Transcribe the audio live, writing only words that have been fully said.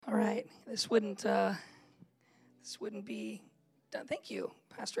right, this wouldn't be done. Thank you,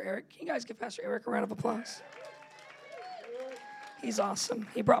 Pastor Eric. Can you guys give Pastor Eric a round of applause? He's awesome.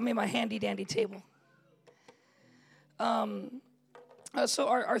 He brought me my handy dandy table. So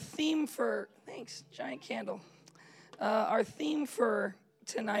our theme for, thanks, giant candle. Our theme for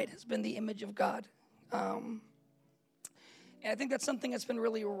tonight has been the image of God. And I think that's something that's been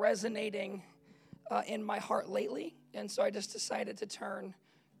really resonating in my heart lately. And so I just decided to turn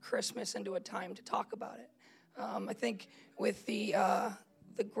Christmas into a time to talk about it. I think with the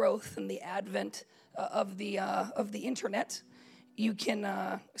growth and the advent of the internet, you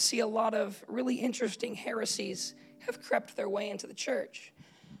can see a lot of really interesting heresies have crept their way into the church.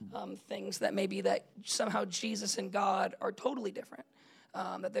 Things that maybe that somehow Jesus and God are totally different,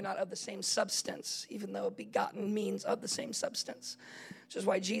 that they're not of the same substance, even though begotten means of the same substance, which is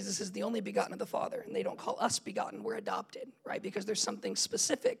why Jesus is the only begotten of the Father, and they don't call us begotten, we're adopted, right? Because there's something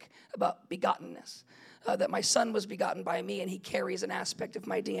specific about begottenness, that my son was begotten by me, and he carries an aspect of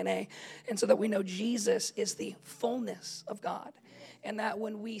my DNA, and so that we know Jesus is the fullness of God, and that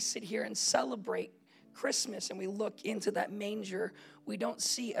when we sit here and celebrate Christmas and we look into that manger, we don't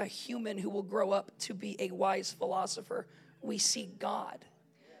see a human who will grow up to be a wise philosopher. We see God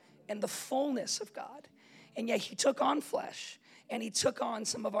and the fullness of God. And yet he took on flesh and he took on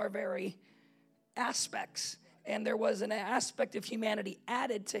some of our very aspects. And there was an aspect of humanity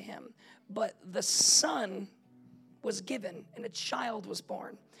added to him. But the Son was given and a child was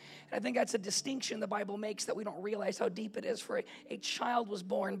born. I think that's a distinction the Bible makes that we don't realize how deep it is. For a child was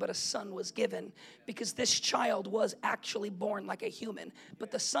born, but a son was given. Because this child was actually born like a human.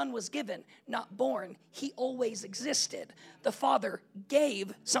 But the son was given, not born. He always existed. The Father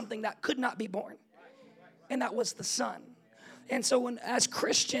gave something that could not be born. And that was the Son. And so as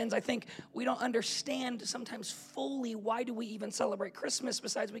Christians, I think we don't understand sometimes fully why do we even celebrate Christmas.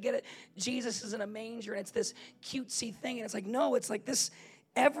 Besides, we get it, Jesus is in a manger and it's this cutesy thing. And it's like, no, it's like this.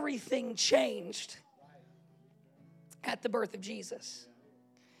 Everything changed at the birth of Jesus.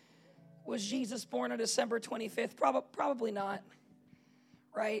 Was Jesus born on December 25th? Probably not,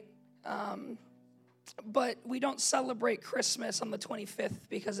 right? But we don't celebrate Christmas on the 25th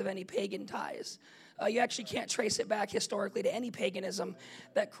because of any pagan ties. You actually can't trace it back historically to any paganism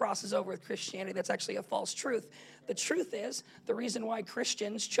that crosses over with Christianity. That's actually a false truth. The truth is, the reason why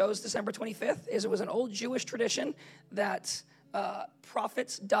Christians chose December 25th is it was an old Jewish tradition that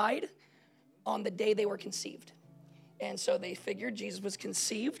prophets died on the day they were conceived. And so they figured Jesus was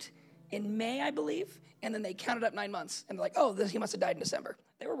conceived in May, I believe, and then they counted up 9 months. And they're like, oh, he must have died in December.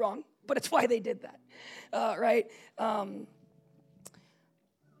 They were wrong, but it's why they did that, right? But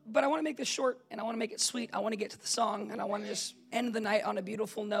I want to make this short, and I want to make it sweet. I want to get to the song, and I want to just end the night on a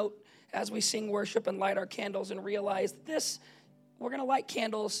beautiful note as we sing worship and light our candles and realize that we're going to light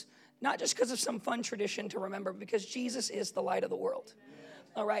candles not just because of some fun tradition to remember, because Jesus is the light of the world.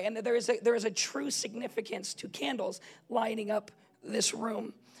 All right, and there is a true significance to candles lighting up this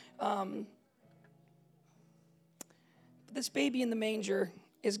room. This baby in the manger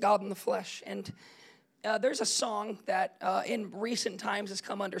is God in the flesh, and there's a song that in recent times has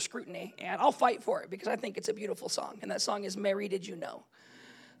come under scrutiny, and I'll fight for it because I think it's a beautiful song, and that song is Mary, Did You Know?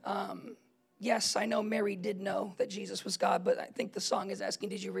 Yes, I know Mary did know that Jesus was God, but I think the song is asking,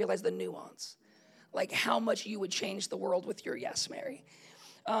 did you realize the nuance? Like how much you would change the world with your yes, Mary.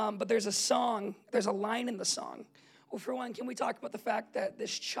 But there's a line in the song. Well, for one, can we talk about the fact that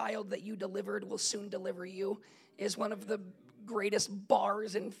this child that you delivered will soon deliver you is one of the greatest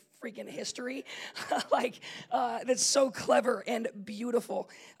bars in freaking history. That's so clever and beautiful.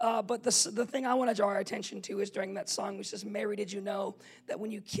 But the thing I want to draw our attention to is during that song, which says, Mary, did you know that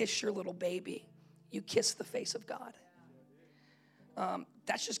when you kiss your little baby, you kiss the face of God?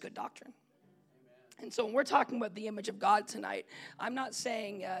 That's just good doctrine. And so when we're talking about the image of God tonight, I'm not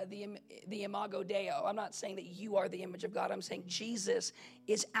saying the imago Dei. I'm not saying that you are the image of God. I'm saying Jesus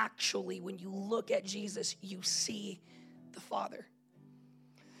is actually, when you look at Jesus, you see the Father.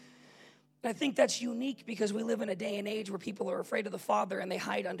 And I think that's unique because we live in a day and age where people are afraid of the Father and they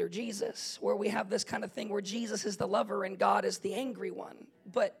hide under Jesus, where we have this kind of thing where Jesus is the lover and God is the angry one.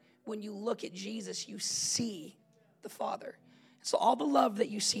 But when you look at Jesus, you see the Father. So all the love that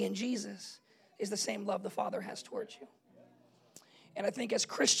you see in Jesus is the same love the Father has towards you. And I think as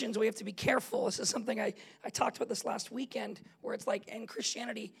Christians, we have to be careful. This is something I talked about this last weekend, where it's like in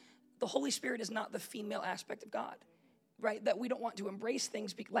Christianity, the Holy Spirit is not the female aspect of God. Right, that we don't want to embrace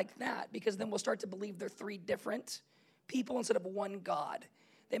things like that, because then we'll start to believe they're three different people instead of one God.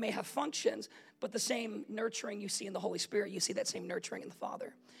 They may have functions, but the same nurturing you see in the Holy Spirit, you see that same nurturing in the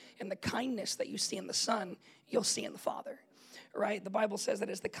Father. And the kindness that you see in the Son, you'll see in the Father. right? The Bible says that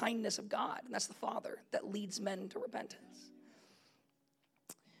it's the kindness of God, and that's the Father that leads men to repentance.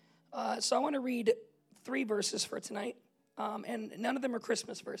 So I want to read 3 verses for tonight, and none of them are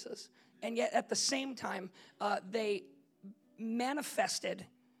Christmas verses. And yet at the same time, they manifested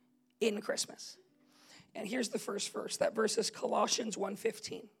in Christmas. And here's the first verse. That verse is Colossians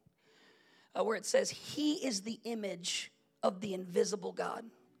 1:15, where it says, he is the image of the invisible God,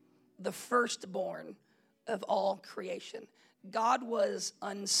 the firstborn of all creation. God was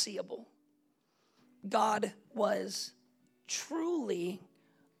unseeable. God was truly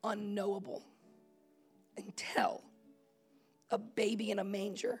unknowable until a baby in a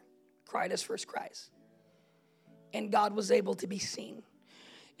manger cried his first cries. And God was able to be seen.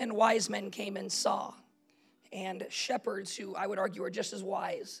 And wise men came and saw. And shepherds, who I would argue are just as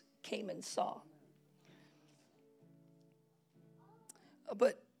wise, came and saw.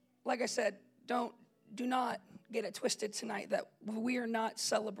 But like I said, do not get it twisted tonight that we are not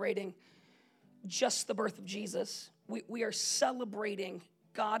celebrating just the birth of Jesus. We are celebrating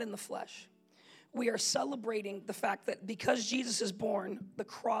God in the flesh. We are celebrating the fact that because Jesus is born, the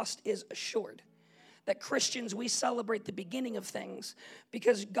cross is assured. That Christians, we celebrate the beginning of things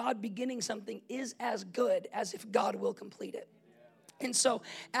because God beginning something is as good as if God will complete it. And so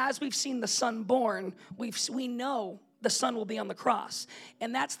as we've seen the Son born, we know the Son will be on the cross.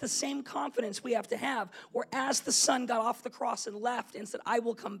 And that's the same confidence we have to have, where as the Son got off the cross and left and said, I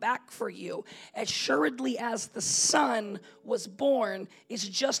will come back for you, as assuredly as the Son was born is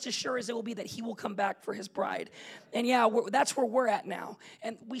just as sure as it will be that he will come back for his bride. And yeah, that's where we're at now.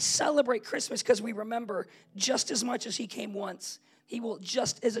 And we celebrate Christmas because we remember just as much as he came once, he will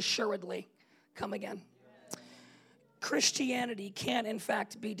just as assuredly come again. Christianity can, in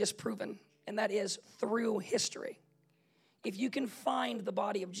fact, be disproven, and that is through history. If you can find the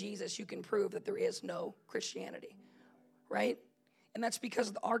body of Jesus, you can prove that there is no Christianity, right? And that's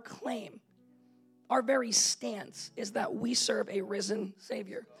because our claim, our very stance is that we serve a risen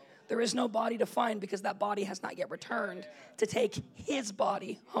Savior. There is no body to find because that body has not yet returned to take his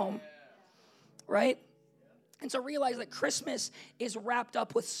body home, right? And so realize that Christmas is wrapped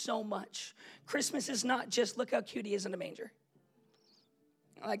up with so much. Christmas is not just look how cute he is in a manger.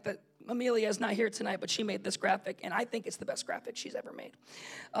 I like that. Amelia is not here tonight, but she made this graphic, and I think it's the best graphic she's ever made.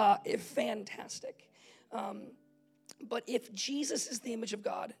 It's fantastic. But if Jesus is the image of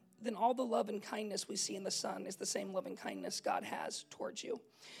God, then all the love and kindness we see in the Son is the same love and kindness God has towards you.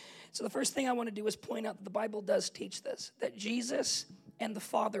 So the first thing I want to do is point out that the Bible does teach this, that Jesus and the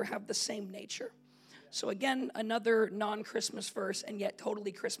Father have the same nature. So again, another non-Christmas verse, and yet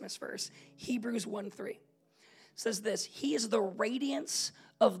totally Christmas verse, Hebrews 1:3. Says this, he is the radiance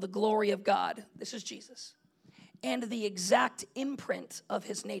of the glory of God. This is Jesus. And the exact imprint of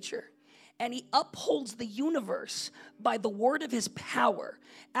his nature. And he upholds the universe by the word of his power.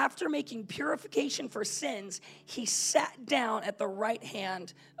 After making purification for sins, he sat down at the right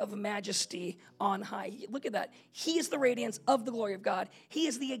hand of majesty on high. Look at that. He is the radiance of the glory of God. He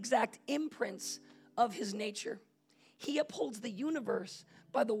is the exact imprints of his nature. He upholds the universe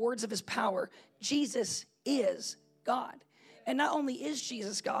by the words of his power. Jesus is God. And not only is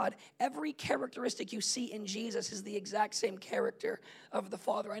Jesus God, every characteristic you see in Jesus is the exact same character of the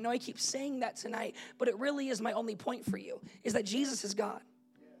Father. I know I keep saying that tonight, but it really is my only point for you, is that Jesus is God.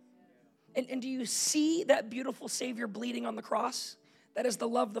 And do you see that beautiful Savior bleeding on the cross? That is the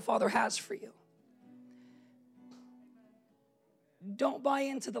love the Father has for you. Don't buy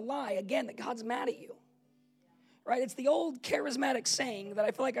into the lie, again, that God's mad at you. Right? It's the old charismatic saying that I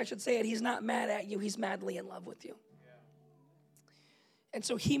feel like I should say it. He's not mad at you. He's madly in love with you. And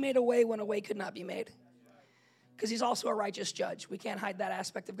so he made a way when a way could not be made. Because he's also a righteous judge. We can't hide that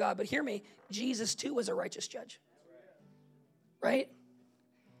aspect of God. But hear me, Jesus too was a righteous judge. Right?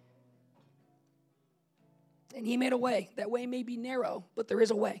 And he made a way. That way may be narrow, but there is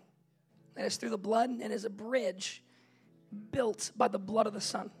a way. That is through the blood and is a bridge built by the blood of the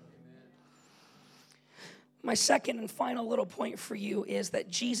Son. My second and final little point for you is that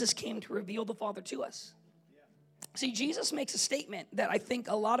Jesus came to reveal the Father to us. See, Jesus makes a statement that I think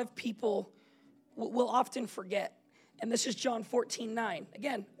a lot of people will often forget. And this is John 14:9.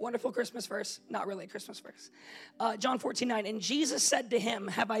 Again, wonderful Christmas verse. Not really a Christmas verse. John 14:9. And Jesus said to him,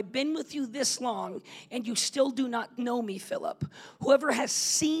 have I been with you this long, and you still do not know me, Philip? Whoever has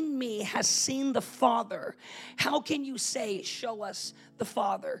seen me has seen the Father. How can you say, show us the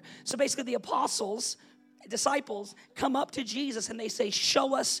Father? So basically the disciples come up to Jesus and they say,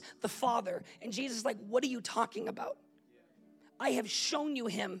 show us the Father. And Jesus is like, what are you talking about? I have shown you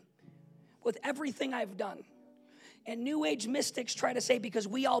him with everything I've done. And New Age mystics try to say because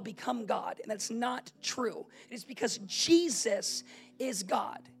we all become God, and that's not true. It is because Jesus is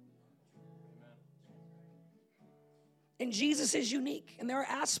God. And Jesus is unique, and there are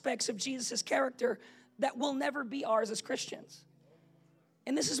aspects of Jesus' character that will never be ours as Christians.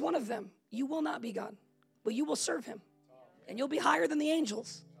 And this is one of them. You will not be God, but you will serve him. And you'll be higher than the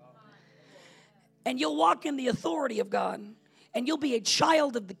angels. And you'll walk in the authority of God. And you'll be a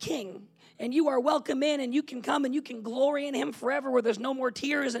child of the King. And you are welcome in, and you can come and you can glory in him forever, where there's no more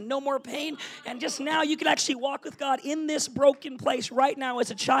tears and no more pain. And just now you can actually walk with God in this broken place right now as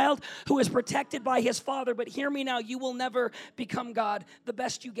a child who is protected by his Father. But hear me now, you will never become God. The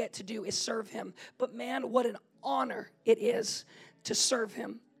best you get to do is serve him. But man, what an honor it is to serve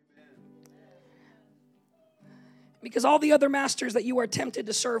him. Because all the other masters that you are tempted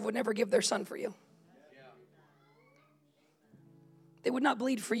to serve would never give their son for you. They would not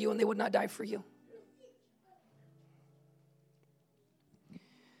bleed for you, and they would not die for you.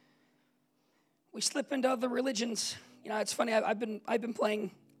 We slip into other religions. You know, it's funny. I've been playing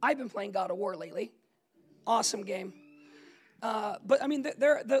God of War lately. Awesome game. But I mean,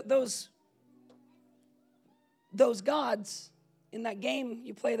 those gods in that game.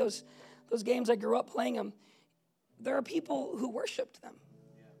 You play those games. I grew up playing them. There are people who worshipped them.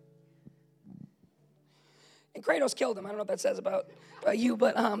 And Kratos killed him. I don't know what that says about you,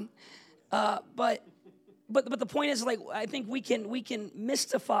 but the point is, like, I think we can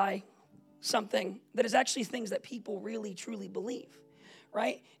mystify something that is actually things that people really truly believe,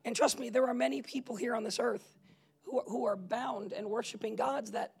 right? And trust me, there are many people here on this earth who are bound and worshiping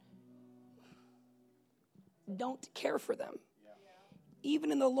gods that don't care for them.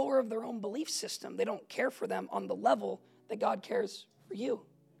 Even in the lore of their own belief system, they don't care for them on the level that God cares for you.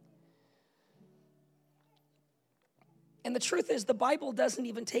 And the truth is, the Bible doesn't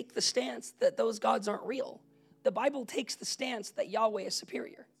even take the stance that those gods aren't real. The Bible takes the stance that Yahweh is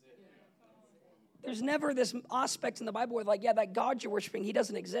superior. There's never this aspect in the Bible where, like, yeah, that God you're worshiping, he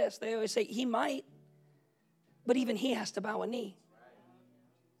doesn't exist. They always say he might, but even he has to bow a knee.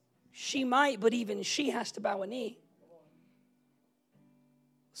 She might, but even she has to bow a knee.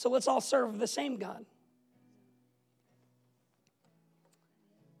 So let's all serve the same God.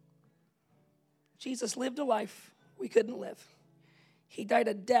 Jesus lived a life we couldn't live. He died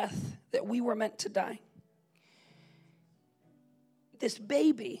a death that we were meant to die. This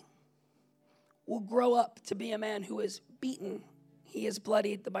baby will grow up to be a man who is beaten. He is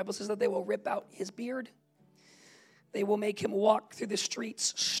bloodied. The Bible says that they will rip out his beard. They will make him walk through the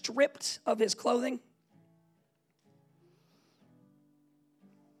streets stripped of his clothing.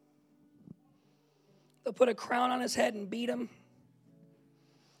 They'll put a crown on his head and beat him.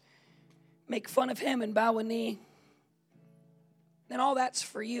 Make fun of him and bow a knee. And all that's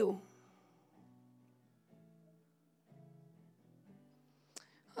for you.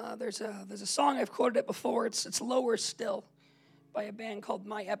 There's a song, I've quoted it before. It's Lower Still by a band called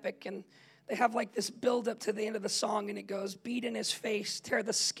My Epic. And they have like this build up to the end of the song, and it goes, beat in his face, tear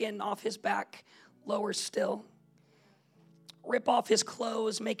the skin off his back, lower still. Rip off his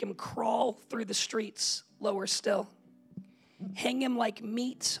clothes, make him crawl through the streets, lower still. Hang him like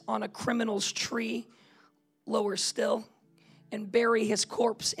meat on a criminal's tree, lower still. And bury his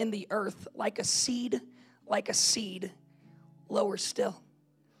corpse in the earth like a seed, lower still.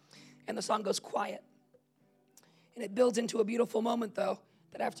 And the song goes quiet. And it builds into a beautiful moment, though,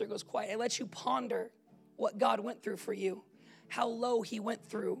 that after it goes quiet, it lets you ponder what God went through for you, how low he went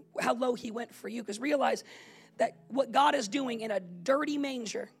for you. Because realize that what God is doing in a dirty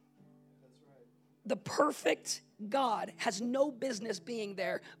manger, the perfect God has no business being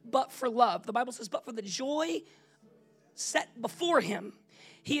there but for love. The Bible says, but for the joy set before him,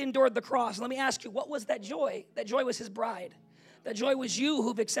 he endured the cross. Let me ask you, what was that joy? That joy was his bride. That joy was you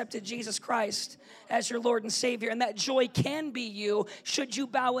who've accepted Jesus Christ as your Lord and Savior. And that joy can be you should you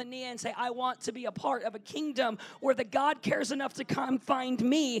bow a knee and say, I want to be a part of a kingdom where the God cares enough to come find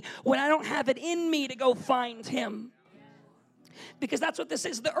me when I don't have it in me to go find him. Because that's what this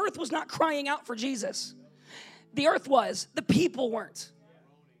is. The earth was not crying out for Jesus. The earth was. The people weren't.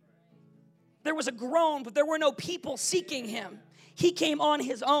 There was a groan, but there were no people seeking him. He came on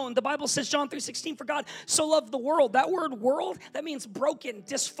his own. The Bible says, John 3:16, for God so loved the world. That word world, that means broken,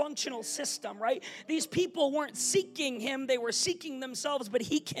 dysfunctional system, right? These people weren't seeking him. They were seeking themselves, but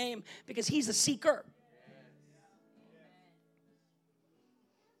he came because he's a seeker.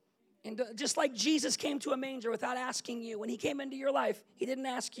 And just like Jesus came to a manger without asking you, when he came into your life, he didn't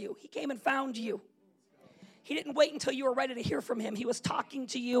ask you. He came and found you. He didn't wait until you were ready to hear from him. He was talking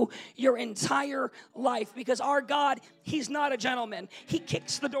to you your entire life, because our God, he's not a gentleman. He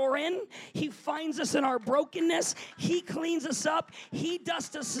kicks the door in. He finds us in our brokenness. He cleans us up. He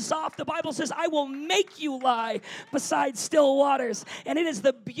dusts us off. The Bible says, I will make you lie beside still waters. And it is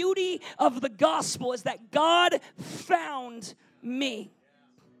the beauty of the gospel is that God found me.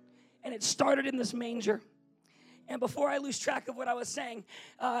 And it started in this manger. And before I lose track of what I was saying,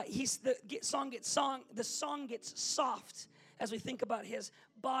 the song gets soft as we think about his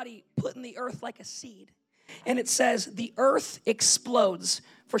body put in the earth like a seed. And it says, the earth explodes,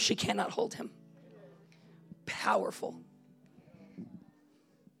 for she cannot hold him. Powerful.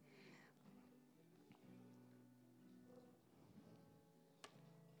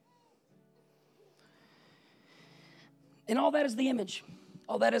 And all that is the image.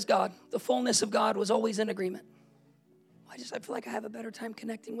 All that is God. The fullness of God was always in agreement. I feel like I have a better time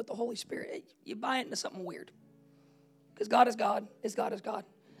connecting with the Holy Spirit. You buy it into something weird. Because God is God, is God is God.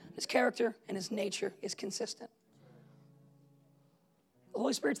 His character and his nature is consistent. The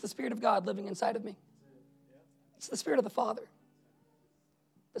Holy Spirit's the Spirit of God living inside of me. It's the Spirit of the Father.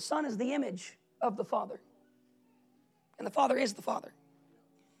 The Son is the image of the Father. And the Father is the Father.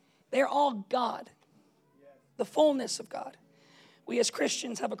 They're all God. The fullness of God. We as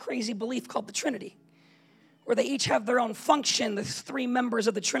Christians have a crazy belief called the Trinity, where they each have their own function, the three members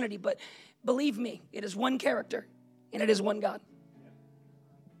of the Trinity. But believe me, it is one character, and it is one God.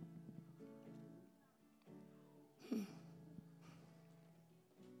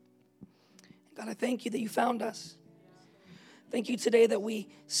 God, I thank you that you found us. Thank you today that we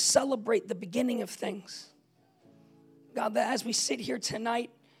celebrate the beginning of things. God, that as we sit here tonight,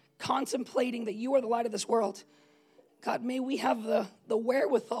 contemplating that you are the light of this world, God, may we have the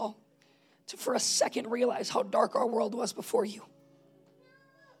wherewithal to for a second realize how dark our world was before you.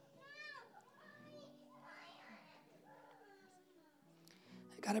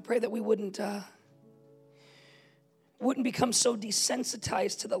 God, I pray that we wouldn't become so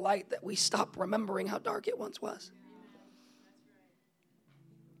desensitized to the light that we stop remembering how dark it once was.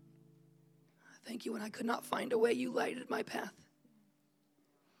 Thank you when I could not find a way, you lighted my path.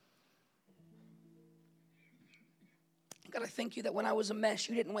 God, I thank you that when I was a mess,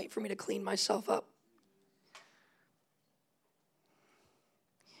 you didn't wait for me to clean myself up.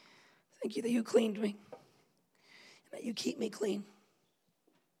 Thank you that you cleaned me and that you keep me clean.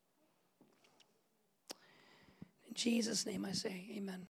 In Jesus' name I say amen.